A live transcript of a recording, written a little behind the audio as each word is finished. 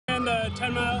ran the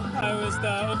 10 mile. I was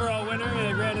the overall winner, and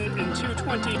I ran it in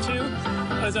 2:22.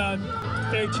 It was a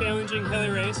very challenging, hilly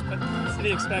race, but to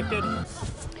be expected.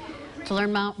 To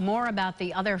learn more about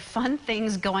the other fun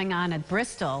things going on at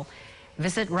Bristol,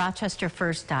 visit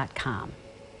rochesterfirst.com.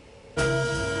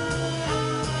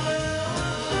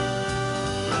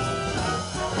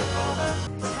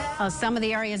 Some of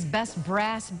the area's best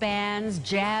brass bands,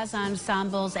 jazz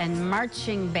ensembles, and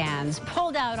marching bands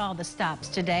pulled out all the stops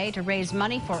today to raise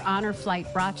money for Honor Flight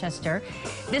Rochester.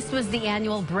 This was the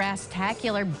annual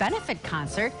Brass-tacular benefit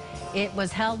concert. It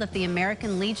was held at the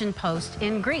American Legion Post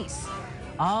in Greece.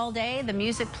 All day, the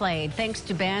music played thanks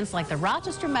to bands like the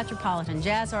Rochester Metropolitan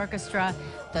Jazz Orchestra,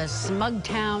 the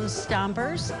Smugtown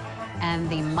Stompers, and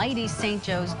the mighty St.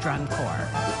 Joe's Drum Corps.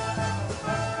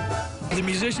 The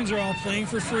musicians are all playing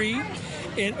for free,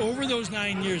 and over those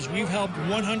 9 years, we've helped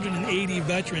 180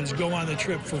 veterans go on the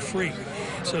trip for free.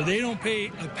 So they don't pay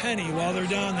a penny while they're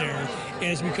down there, and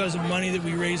it's because of money that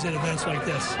we raise at events like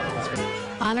this.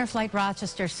 Honor Flight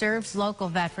Rochester serves local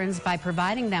veterans by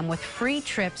providing them with free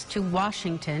trips to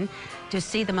Washington to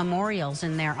see the memorials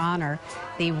in their honor.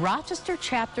 The Rochester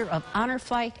chapter of Honor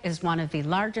Flight is one of the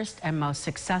largest and most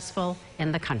successful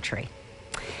in the country.